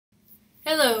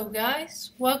Hello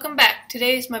guys, welcome back.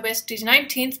 Today is my bestie's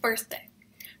 19th birthday.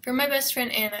 For my best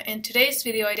friend Anna, and today's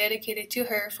video I dedicated to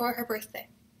her for her birthday.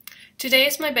 Today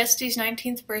is my bestie's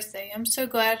 19th birthday. I'm so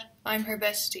glad I'm her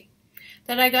bestie.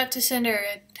 That I got to send her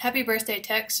a happy birthday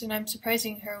text, and I'm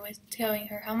surprising her with telling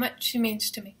her how much she means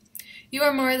to me. You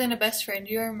are more than a best friend.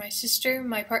 You are my sister,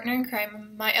 my partner in crime,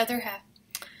 and my other half.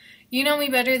 You know me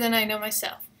better than I know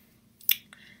myself.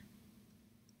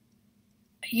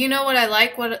 You know what I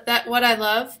like, what I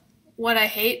love, what I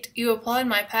hate. You applaud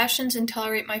my passions and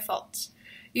tolerate my faults.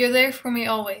 You're there for me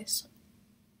always.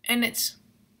 And it's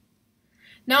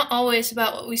not always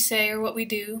about what we say or what we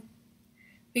do,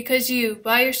 because you,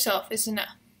 by yourself, is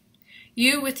enough.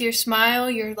 You, with your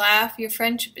smile, your laugh, your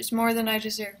friendship is more than I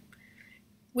deserve.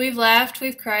 We've laughed,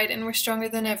 we've cried, and we're stronger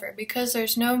than ever, because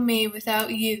there's no me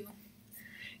without you.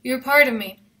 You're part of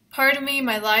me,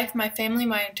 my life, my family,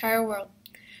 my entire world.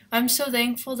 I'm so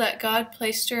thankful that God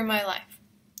placed her in my life.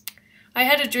 I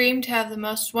had a dream to have the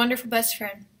most wonderful best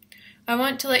friend. I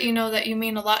want to let you know that you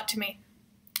mean a lot to me.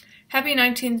 Happy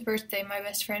 19th birthday, my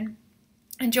best friend.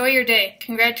 Enjoy your day.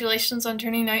 Congratulations on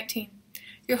turning 19.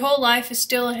 Your whole life is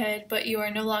still ahead, but you are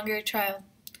no longer a child.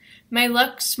 May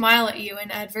luck smile at you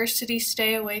and adversity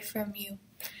stay away from you.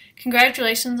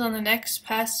 Congratulations on the next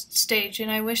past stage, and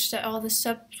I wish that all the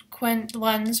subsequent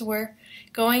ones were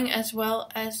going as well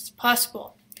as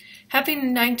possible. Happy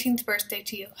 19th birthday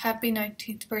to you. Happy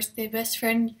 19th birthday, best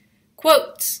friend.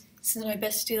 Quotes. Since my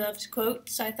bestie loves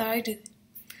quotes, I thought I'd do it.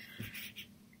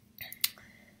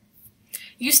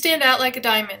 You stand out like a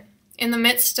diamond in the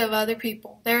midst of other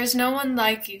people. There is no one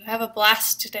like you. Have a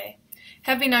blast today.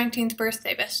 Happy 19th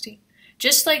birthday, bestie.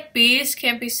 Just like bees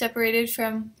can't be separated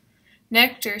from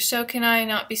nectar, so can I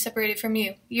not be separated from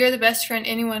you. You're the best friend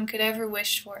anyone could ever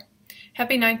wish for.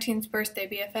 Happy 19th birthday,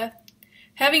 BFF.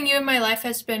 Having you in my life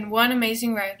has been one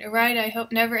amazing ride, a ride I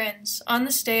hope never ends. On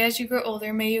this day, as you grow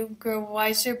older, may you grow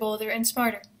wiser, bolder, and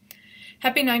smarter.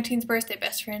 Happy 19th birthday,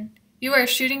 best friend. You are a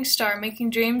shooting star,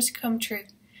 making dreams come true.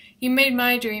 You made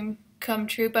my dream come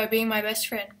true by being my best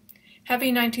friend.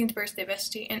 Happy 19th birthday,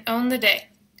 bestie, and own the day.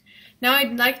 Now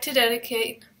I'd like to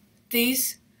dedicate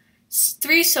these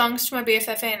 3 songs to my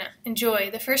BFF Anna. Enjoy.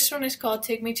 The first one is called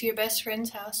Take Me to Your Best Friend's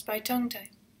House by Tongue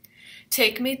Tie.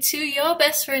 Take me to your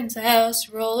best friend's house,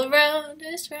 roll around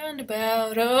this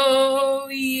roundabout, oh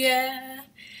yeah.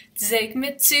 Take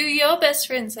me to your best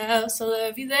friend's house, I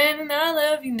love you then and I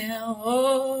love you now,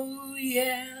 oh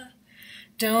yeah.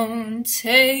 Don't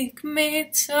take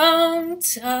me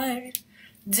tongue-tied,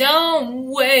 don't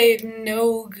wave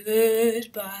no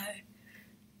goodbye.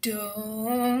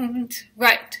 Don't.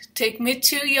 Right, take me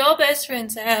to your best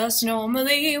friend's house,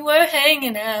 normally we're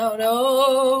hanging out,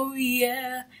 oh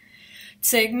yeah.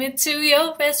 Take me to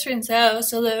your best friend's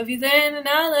house, I love you then and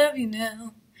I love you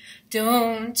now.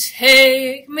 Don't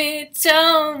take me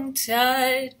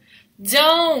tongue-tied,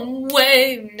 don't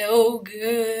wave no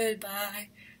goodbye.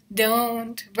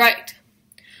 Don't. Right.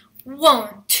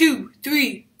 1, 2,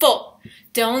 3, 4.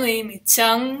 Don't leave me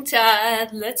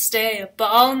tongue-tied, let's stay up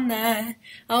all night.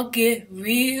 I'll get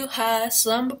real high,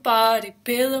 slumber party,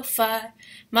 pillow fight.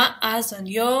 My eyes on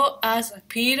your eyes like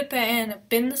Peter Pan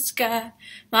up in the sky.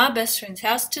 My best friend's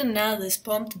house tonight, let's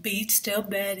pump the beats till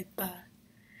Betty bye.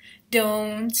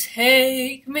 Don't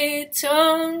take me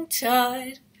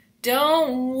tongue-tied,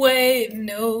 don't wave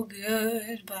no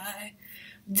goodbye.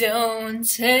 Don't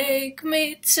take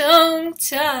me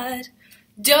tongue-tied,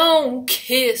 don't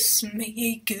kiss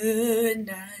me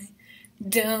goodnight.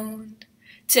 Don't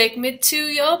take me to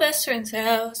your best friend's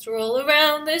house, roll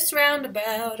around this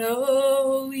roundabout,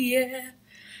 oh yeah.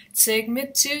 Take me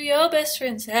to your best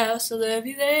friend's house, I love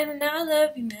you then and I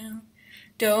love you now.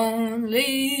 Don't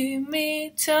leave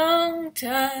me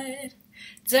tongue-tied,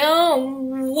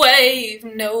 don't wave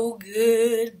no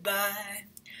goodbye.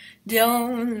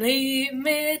 Don't leave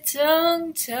me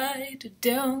tongue-tied,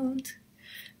 don't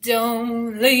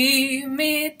leave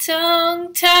me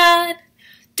tongue-tied,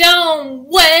 don't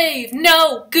wave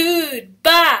no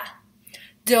goodbye.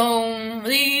 Don't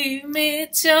leave me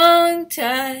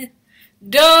tongue-tied,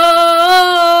 don't.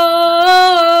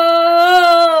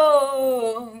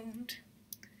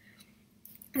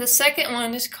 The second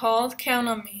one is called Count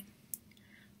on Me.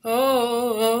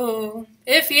 Oh,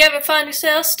 if you ever find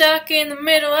yourself stuck in the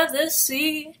middle of the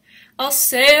sea, I'll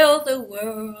sail the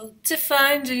world to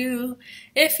find you.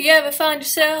 If you ever find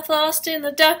yourself lost in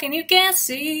the dark and you can't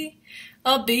see,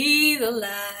 I'll be the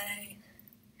light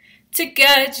to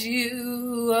guide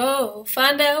you. Oh,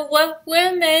 find out what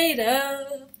we're made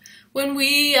of when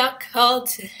we are called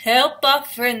to help our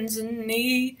friends in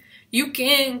need. You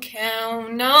can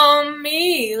count on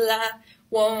me like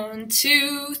 1,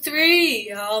 2,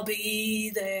 3, I'll be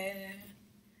there.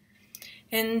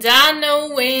 And I know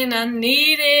when I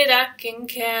need it, I can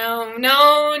count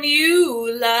on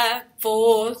you like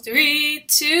 4, 3,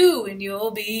 2, and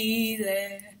you'll be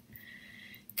there.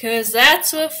 'Cause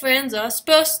that's what friends are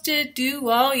supposed to do,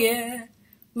 oh yeah.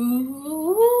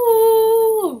 Ooh,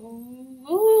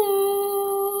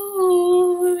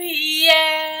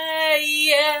 yeah,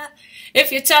 yeah.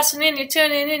 If you're tossing and you're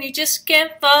turning and you just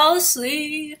can't fall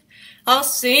asleep, I'll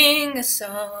sing a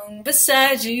song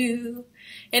beside you.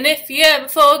 And if you ever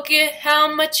forget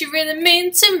how much you really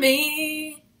mean to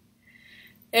me,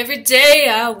 every day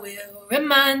I will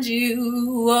remind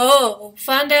you. Oh,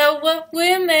 find out what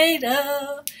we're made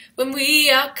of when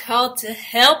we are called to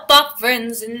help our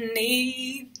friends in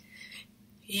need.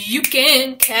 You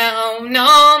can count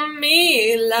on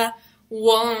me like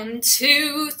 1,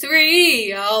 2,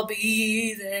 3, I'll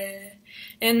be there.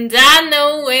 And I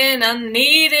know when I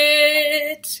need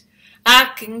it,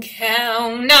 I can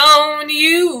count on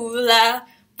you like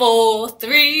 4,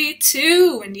 3,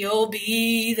 2, and you'll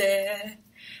be there.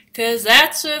 'Cause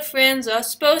that's what friends are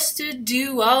supposed to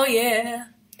do, oh yeah.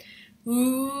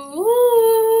 Ooh,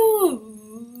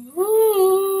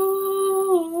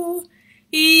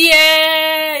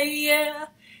 yeah, yeah.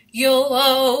 You'll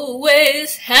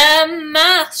always have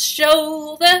my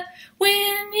shoulder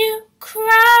when you cry.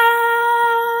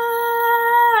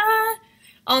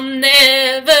 I'll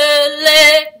never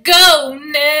let go,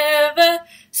 never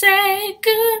say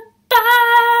goodbye.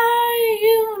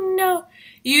 You know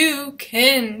you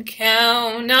can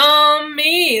count on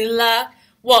me like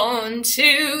 1,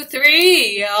 2,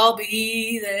 3, I'll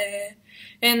be there.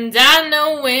 And I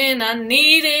know when I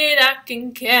need it, I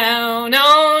can count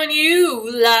on you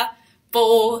like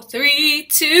 4, 3,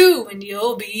 2, and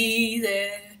you'll be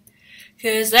there.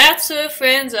 'Cause that's what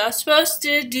friends are supposed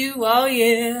to do, oh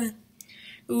yeah.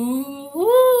 Ooh,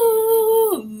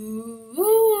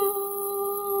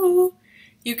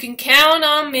 you can count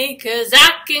on me 'cause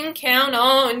I can count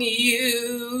on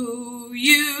you.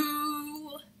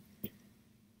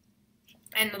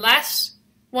 And the last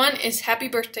one is Happy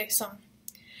Birthday Song.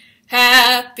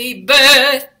 Happy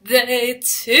birthday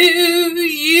to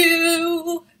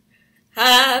you.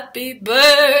 Happy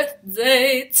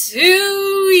birthday to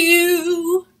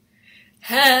you.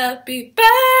 Happy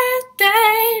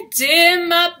birthday, dear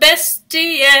my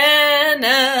bestie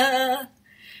Anna.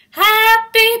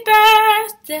 Happy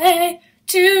birthday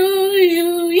to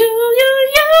you,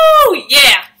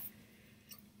 yeah!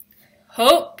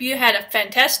 Hope you had a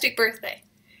fantastic birthday.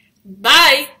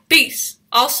 Bye. Peace.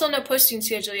 Also no posting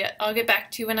schedule yet. I'll get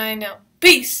back to you when I know.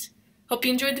 Peace. Hope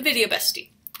you enjoyed the video,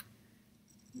 bestie.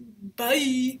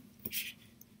 Bye.